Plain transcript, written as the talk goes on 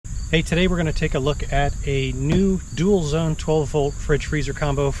Hey, today we're going to take a look at a new dual zone 12 volt fridge freezer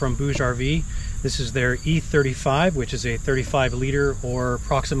combo from BougeRV. This is their E35, which is a 35 liter or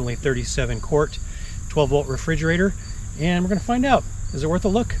approximately 37 quart 12 volt refrigerator. And we're going to find out, is it worth a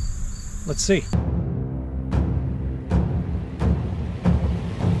look? Let's see.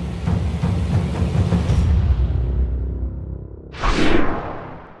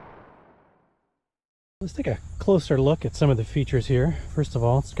 Let's take a closer look at some of the features here. First of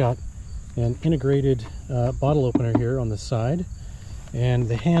all, it's got an integrated bottle opener here on the side, and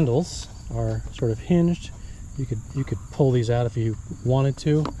the handles are sort of hinged. You could pull these out if you wanted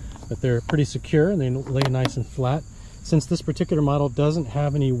to, but they're pretty secure and they lay nice and flat. Since this particular model doesn't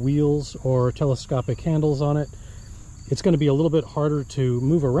have any wheels or telescopic handles on it, it's going to be a little bit harder to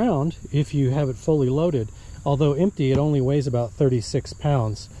move around if you have it fully loaded. Although empty, it only weighs about 36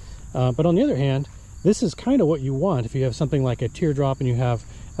 pounds. But on the other hand, this is kind of what you want if you have something like a teardrop and you have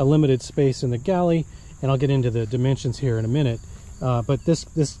a limited space in the galley, and I'll get into the dimensions here in a minute. But this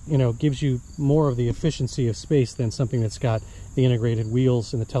gives you more of the efficiency of space than something that's got the integrated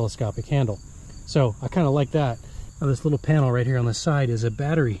wheels and the telescopic handle. So I kind of like that. Now this little panel right here on the side is a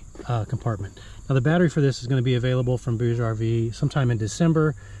battery compartment. Now the battery for this is going to be available from BougeRV sometime in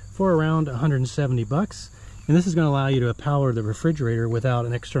December for around 170 bucks. And this is going to allow you to power the refrigerator without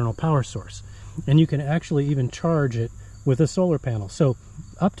an external power source. And you can actually even charge it with a solar panel. So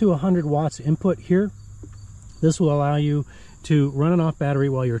up to 100 watts input here. This will allow you to run an off battery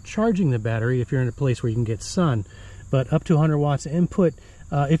while you're charging the battery if you're in a place where you can get sun. But up to 100 watts input.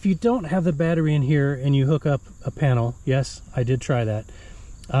 If you don't have the battery in here and you hook up a panel, yes, I did try that,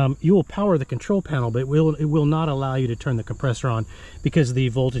 you will power the control panel, but it will not allow you to turn the compressor on because the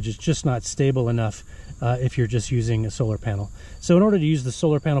voltage is just not stable enough if you're just using a solar panel. So in order to use the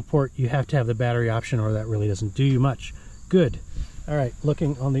solar panel port, you have to have the battery option, or that really doesn't do you much good. All right,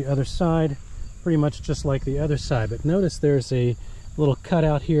 looking on the other side, pretty much just like the other side, but notice there's a little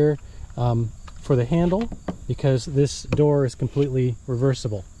cutout here for the handle, because this door is completely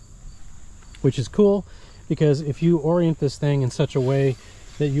reversible, which is cool, because if you orient this thing in such a way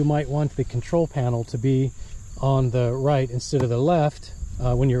that you might want the control panel to be on the right instead of the left,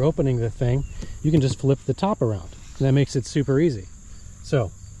 when you're opening the thing, you can just flip the top around, and that makes it super easy.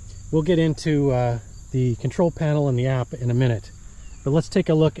 So we'll get into the control panel and the app in a minute, but let's take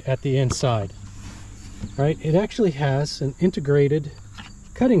a look at the inside. All right, it actually has an integrated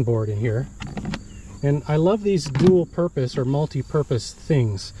cutting board in here, and I love these dual purpose or multi-purpose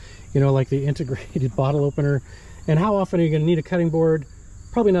things, like the integrated bottle opener. And how often are you going to need a cutting board?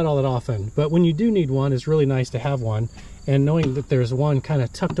 Probably not all that often, but when you do need one, it's really nice to have one. And knowing that there's one kind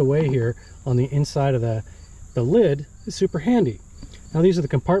of tucked away here on the inside of the lid is super handy. Now these are the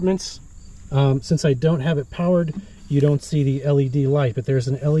compartments. Since I don't have it powered, you don't see the LED light, but there's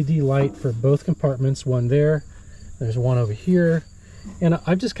an LED light for both compartments. One there, there's one over here. And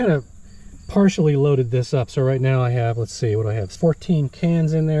I've just kind of partially loaded this up. So right now I have, let's see, what do I have? 14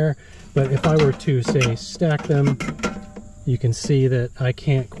 cans in there. But if I were to, say, stack them, you can see that I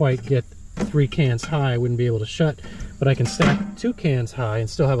can't quite get 3 cans high. I wouldn't be able to shut, but I can stack 2 cans high and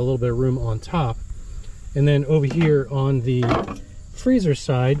still have a little bit of room on top. And then over here on the freezer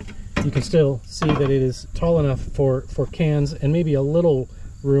side, you can still see that it is tall enough for cans and maybe a little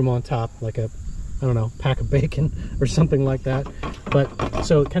room on top, like a, I don't know, pack of bacon or something like that. But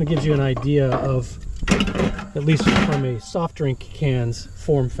so it kind of gives you an idea of, at least from a soft drink can's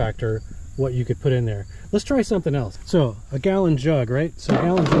form factor, what you could put in there. Let's try something else. So a gallon jug, right? So a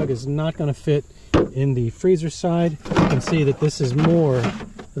gallon jug is not going to fit in the freezer side. You can see that this is more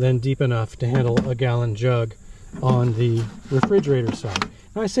than deep enough to handle a gallon jug on the refrigerator side.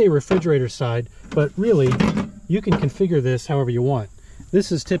 Now I say refrigerator side, but really you can configure this however you want.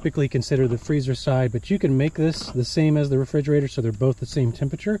 This is typically considered the freezer side, but you can make this the same as the refrigerator, so they're both the same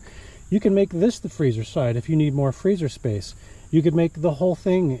temperature. You can make this the freezer side if you need more freezer space. You could make the whole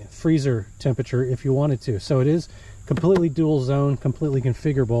thing freezer temperature if you wanted to. So it is completely dual zone, completely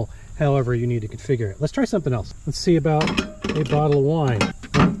configurable however you need to configure it. Let's try something else. Let's see about a bottle of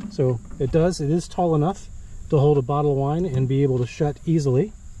wine. So it is tall enough to hold a bottle of wine and be able to shut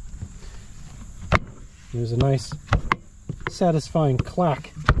easily. There's a nice satisfying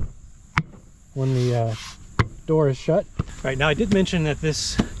clack when the door is shut. All right, now I did mention that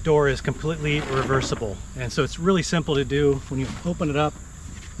this door is completely reversible, and so it's really simple to do. When you open it up,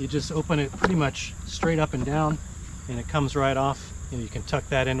 you just open it pretty much straight up and down, and it comes right off. You can tuck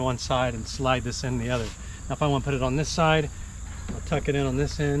that in one side and slide this in the other. Now if I want to put it on this side, I'll tuck it in on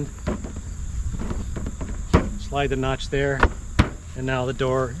this end, slide the notch there, and now the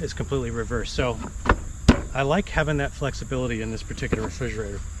door is completely reversed. So I like having that flexibility in this particular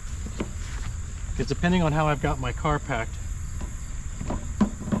refrigerator. because depending on how I've got my car packed,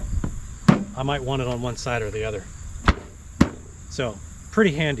 I might want it on one side or the other. So,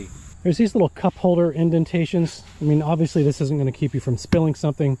 pretty handy. There's these little cup holder indentations. I mean, obviously this isn't going to keep you from spilling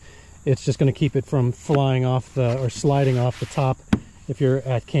something. It's just going to keep it from flying off or sliding off the top if you're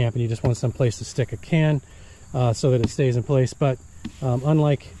at camp and you just want some place to stick a can so that it stays in place. But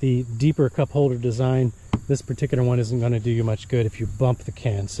unlike the deeper cup holder design, this particular one isn't going to do you much good if you bump the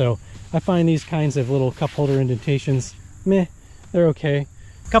can. So I find these kinds of little cup holder indentations, meh, they're okay.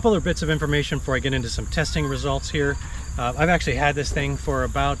 A couple other bits of information before I get into some testing results here. I've actually had this thing for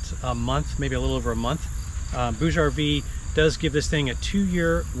about a month, maybe a little over a month. BougeRV does give this thing a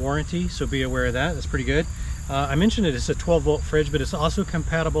 2-year warranty, so be aware of that. That's pretty good. I mentioned it's a 12-volt fridge, but it's also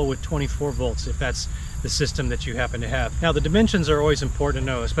compatible with 24 volts if that's the system that you happen to have. Now, the dimensions are always important to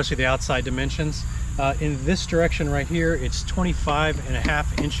know, especially the outside dimensions. In this direction right here, it's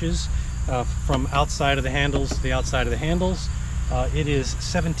 25.5 inches from outside of the handles to the outside of the handles. It is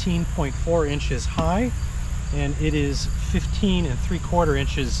 17.4 inches high, and it is 15.75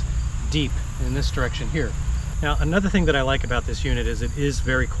 inches deep in this direction here. Now, another thing that I like about this unit is it is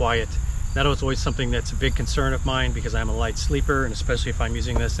very quiet. That was always something that's a big concern of mine because I'm a light sleeper, and especially if I'm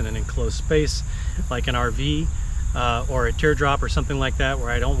using this in an enclosed space like an RV or a teardrop or something like that, where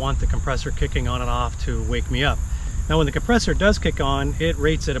I don't want the compressor kicking on and off to wake me up. Now, when the compressor does kick on, it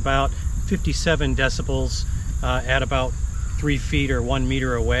rates at about 57 decibels at about 3 feet or 1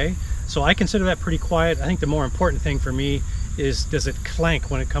 meter away. So I consider that pretty quiet. I think the more important thing for me is, does it clank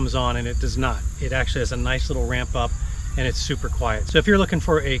when it comes on? And it does not. It actually has a nice little ramp up, and it's super quiet. So if you're looking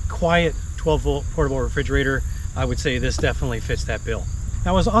for a quiet 12-volt portable refrigerator, I would say this definitely fits that bill.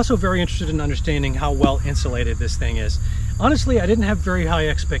 Now, I was also very interested in understanding how well insulated this thing is. Honestly, I didn't have very high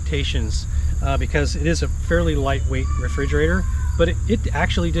expectations because it is a fairly lightweight refrigerator, but it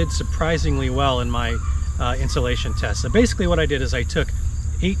actually did surprisingly well in my insulation test. So basically what I did is I took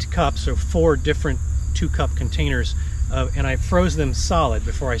 8 cups or 4 different 2-cup containers and I froze them solid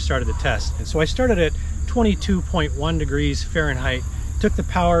before I started the test. And so I started at 22.1 degrees Fahrenheit, took the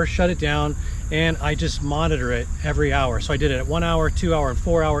power, shut it down, and I just monitor it every hour. So I did it at 1 hour, 2 hour, and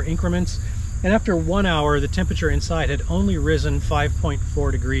 4 hour increments. And after 1 hour, the temperature inside had only risen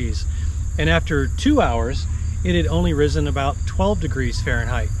 5.4 degrees. And after 2 hours, it had only risen about 12 degrees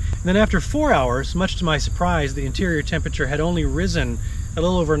Fahrenheit. And then after 4 hours, much to my surprise, the interior temperature had only risen a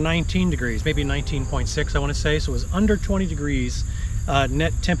little over 19 degrees, maybe 19.6 I want to say. So it was under 20 degrees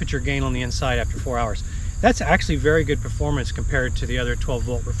net temperature gain on the inside after 4 hours. That's actually very good performance compared to the other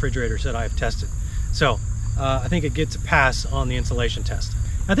 12-volt refrigerators that I've tested. So I think it gets a pass on the insulation test.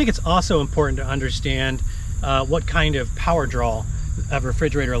 I think it's also important to understand what kind of power draw a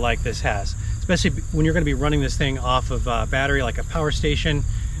refrigerator like this has, especially when you're going to be running this thing off of a battery like a power station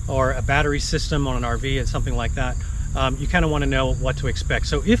or a battery system on an RV and something like that. You kind of want to know what to expect.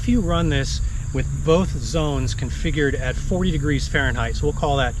 So if you run this with both zones configured at 40 degrees Fahrenheit, so we'll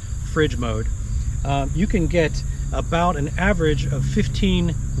call that fridge mode, you can get about an average of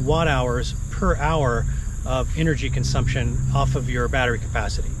 15 watt hours per hour of energy consumption off of your battery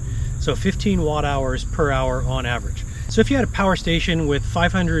capacity. So 15 watt hours per hour on average. So if you had a power station with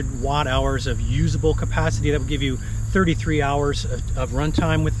 500 watt hours of usable capacity, that would give you 33 hours of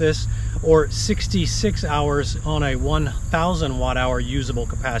runtime with this, or 66 hours on a 1000 watt hour usable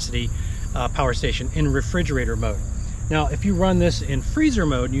capacity power station in refrigerator mode. Now, if you run this in freezer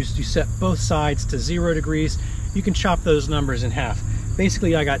mode and you set both sides to 0 degrees, you can chop those numbers in half.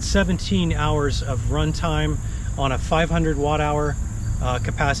 Basically, I got 17 hours of runtime on a 500 watt hour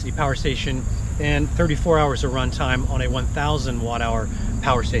capacity power station and 34 hours of runtime on a 1000 watt hour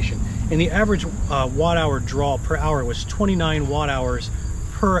power station. And the average watt hour draw per hour was 29 watt hours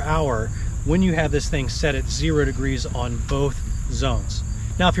per hour when you have this thing set at 0 degrees on both zones.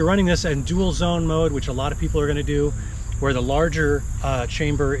 Now, if you're running this in dual zone mode, which a lot of people are going to do, where the larger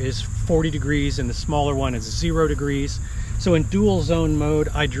chamber is 40 degrees and the smaller one is 0 degrees. So in dual zone mode,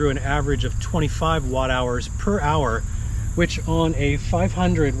 I drew an average of 25 watt hours per hour, which on a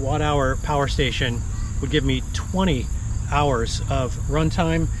 500 watt hour power station would give me 20 hours of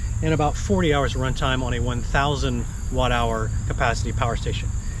runtime and about 40 hours of runtime on a 1000 watt hour capacity power station.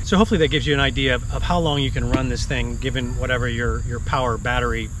 So hopefully that gives you an idea of how long you can run this thing given whatever your power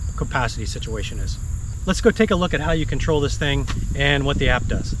battery capacity situation is. Let's go take a look at how you control this thing and what the app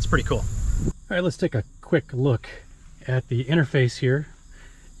does. It's pretty cool. All right, let's take a quick look at the interface here.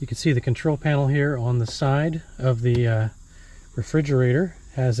 You can see the control panel here on the side of the refrigerator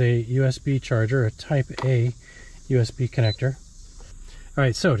has a USB charger, a Type A USB connector. All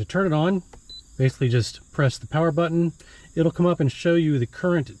right, so to turn it on, basically just press the power button it'll come up and show you the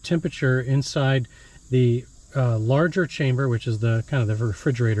current temperature inside the larger chamber, which is the kind of the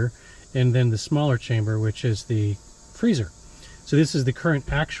refrigerator, and then the smaller chamber, which is the freezer. So this is the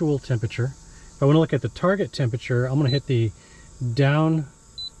current actual temperature. If I want to look at the target temperature, I'm going to hit the down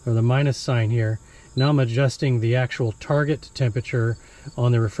or the minus sign here. Now I'm adjusting the actual target temperature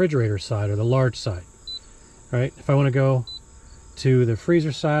on the refrigerator side, or the large side. All right, if I want to go to the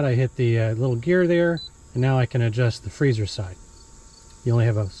freezer side, I hit the little gear there, and now I can adjust the freezer side. You only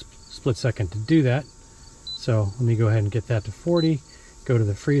have a split second to do that. So let me go ahead and get that to 40, go to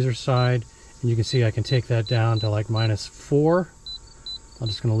the freezer side, and you can see I can take that down to like -4. I'm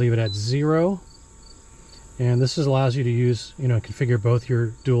just going to leave it at 0. And this allows you to use, configure both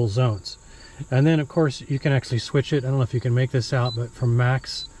your dual zones. And then of course you can actually switch it. I don't know if you can make this out, but from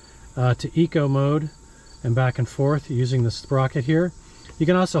max to eco mode and back and forth using the sprocket here. You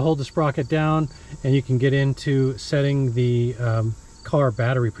can also hold the sprocket down and you can get into setting the car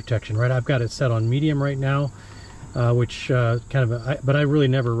battery protection, right? I've got it set on medium right now, which but I really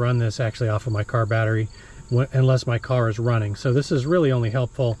never run this actually off of my car battery unless my car is running. So this is really only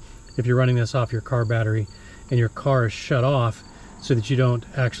helpful if you're running this off your car battery and your car is shut off, so that you don't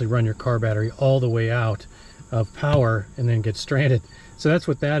actually run your car battery all the way out of power and then get stranded. So that's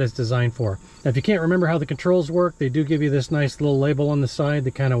what that is designed for. Now, if you can't remember how the controls work, they do give you this nice little label on the side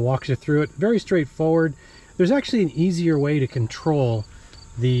that kind of walks you through it. Very straightforward. There's actually an easier way to control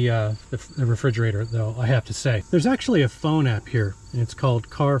the refrigerator, though, I have to say. There's actually a phone app here, and it's called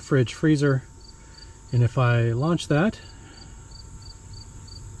Car Fridge Freezer. And if I launch that,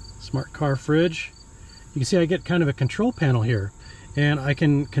 Smart Car Fridge, you can see I get kind of a control panel here, and I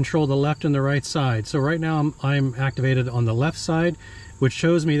can control the left and the right side. So right now I'm activated on the left side, which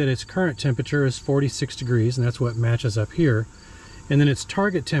shows me that its current temperature is 46 degrees, and that's what matches up here. And then its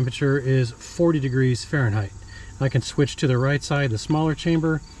target temperature is 40 degrees Fahrenheit. I can switch to the right side, the smaller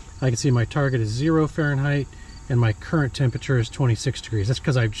chamber. I can see my target is 0 Fahrenheit, and my current temperature is 26 degrees. That's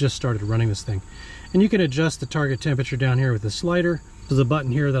because I've just started running this thing. And you can adjust the target temperature down here with the slider. There's a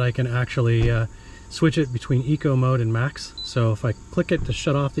button here that I can actually switch it between eco mode and max. So if I click it to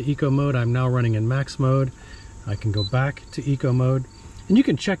shut off the eco mode, I'm now running in max mode. I can go back to eco mode, and you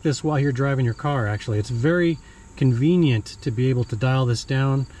can check this while you're driving your car. Actually, it's very convenient to be able to dial this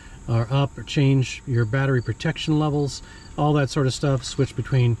down or up, or change your battery protection levels, all that sort of stuff, switch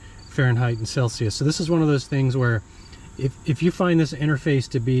between Fahrenheit and Celsius. So this is one of those things where if you find this interface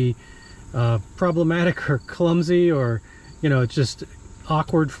to be problematic or clumsy, or just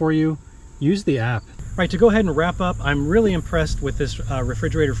awkward for you, use the app. Right, to go ahead and wrap up, I'm really impressed with this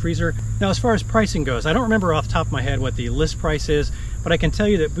refrigerator freezer. Now, as far as pricing goes, I don't remember off the top of my head what the list price is, but I can tell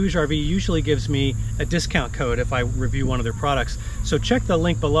you that BougeRV usually gives me a discount code if I review one of their products. So check the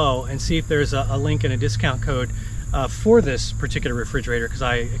link below and see if there's a link and a discount code for this particular refrigerator, because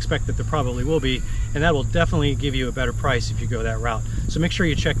I expect that there probably will be, and that will definitely give you a better price if you go that route. So make sure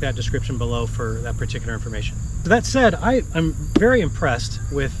you check that description below for that particular information. So that said, I'm very impressed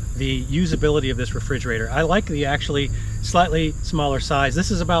with the usability of this refrigerator. I like the actually slightly smaller size. This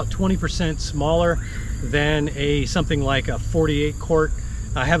is about 20% smaller than something like a 48 quart.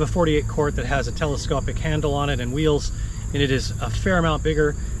 I have a 48 quart that has a telescopic handle on it and wheels, and it is a fair amount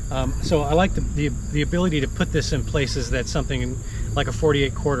bigger. So I like the ability to put this in places that something like a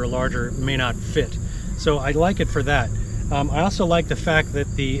 48 quart or larger may not fit. So I like it for that. I also like the fact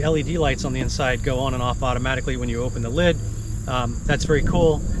that the LED lights on the inside go on and off automatically when you open the lid. That's very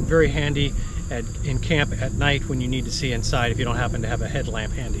cool and very handy in camp at night when you need to see inside if you don't happen to have a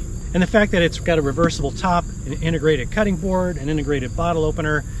headlamp handy. And the fact that it's got a reversible top, an integrated cutting board, an integrated bottle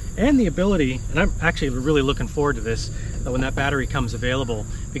opener, and the ability, and I'm actually really looking forward to this when that battery comes available,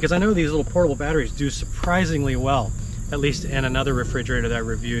 because I know these little portable batteries do surprisingly well. At least in another refrigerator that I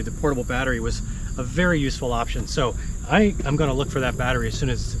reviewed, the portable battery was a very useful option. So I'm going to look for that battery as soon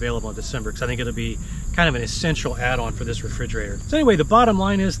as it's available in December, because I think it'll be kind of an essential add-on for this refrigerator. So anyway, the bottom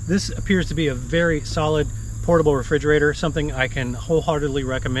line is this appears to be a very solid portable refrigerator, something I can wholeheartedly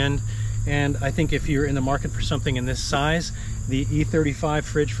recommend. And I think if you're in the market for something in this size, the E35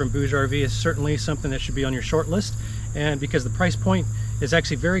 fridge from BougeRV is certainly something that should be on your short list, and because the price point is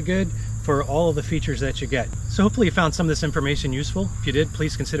actually very good for all of the features that you get. So hopefully you found some of this information useful. If you did,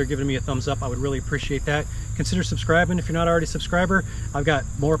 please consider giving me a thumbs up. I would really appreciate that. Consider subscribing if you're not already a subscriber. I've got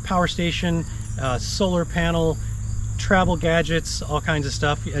more power station, solar panel, travel gadgets, all kinds of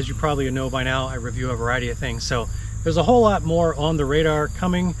stuff. As you probably know by now, I review a variety of things. So there's a whole lot more on the radar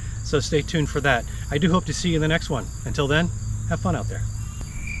coming, so stay tuned for that. I do hope to see you in the next one. Until then, have fun out there.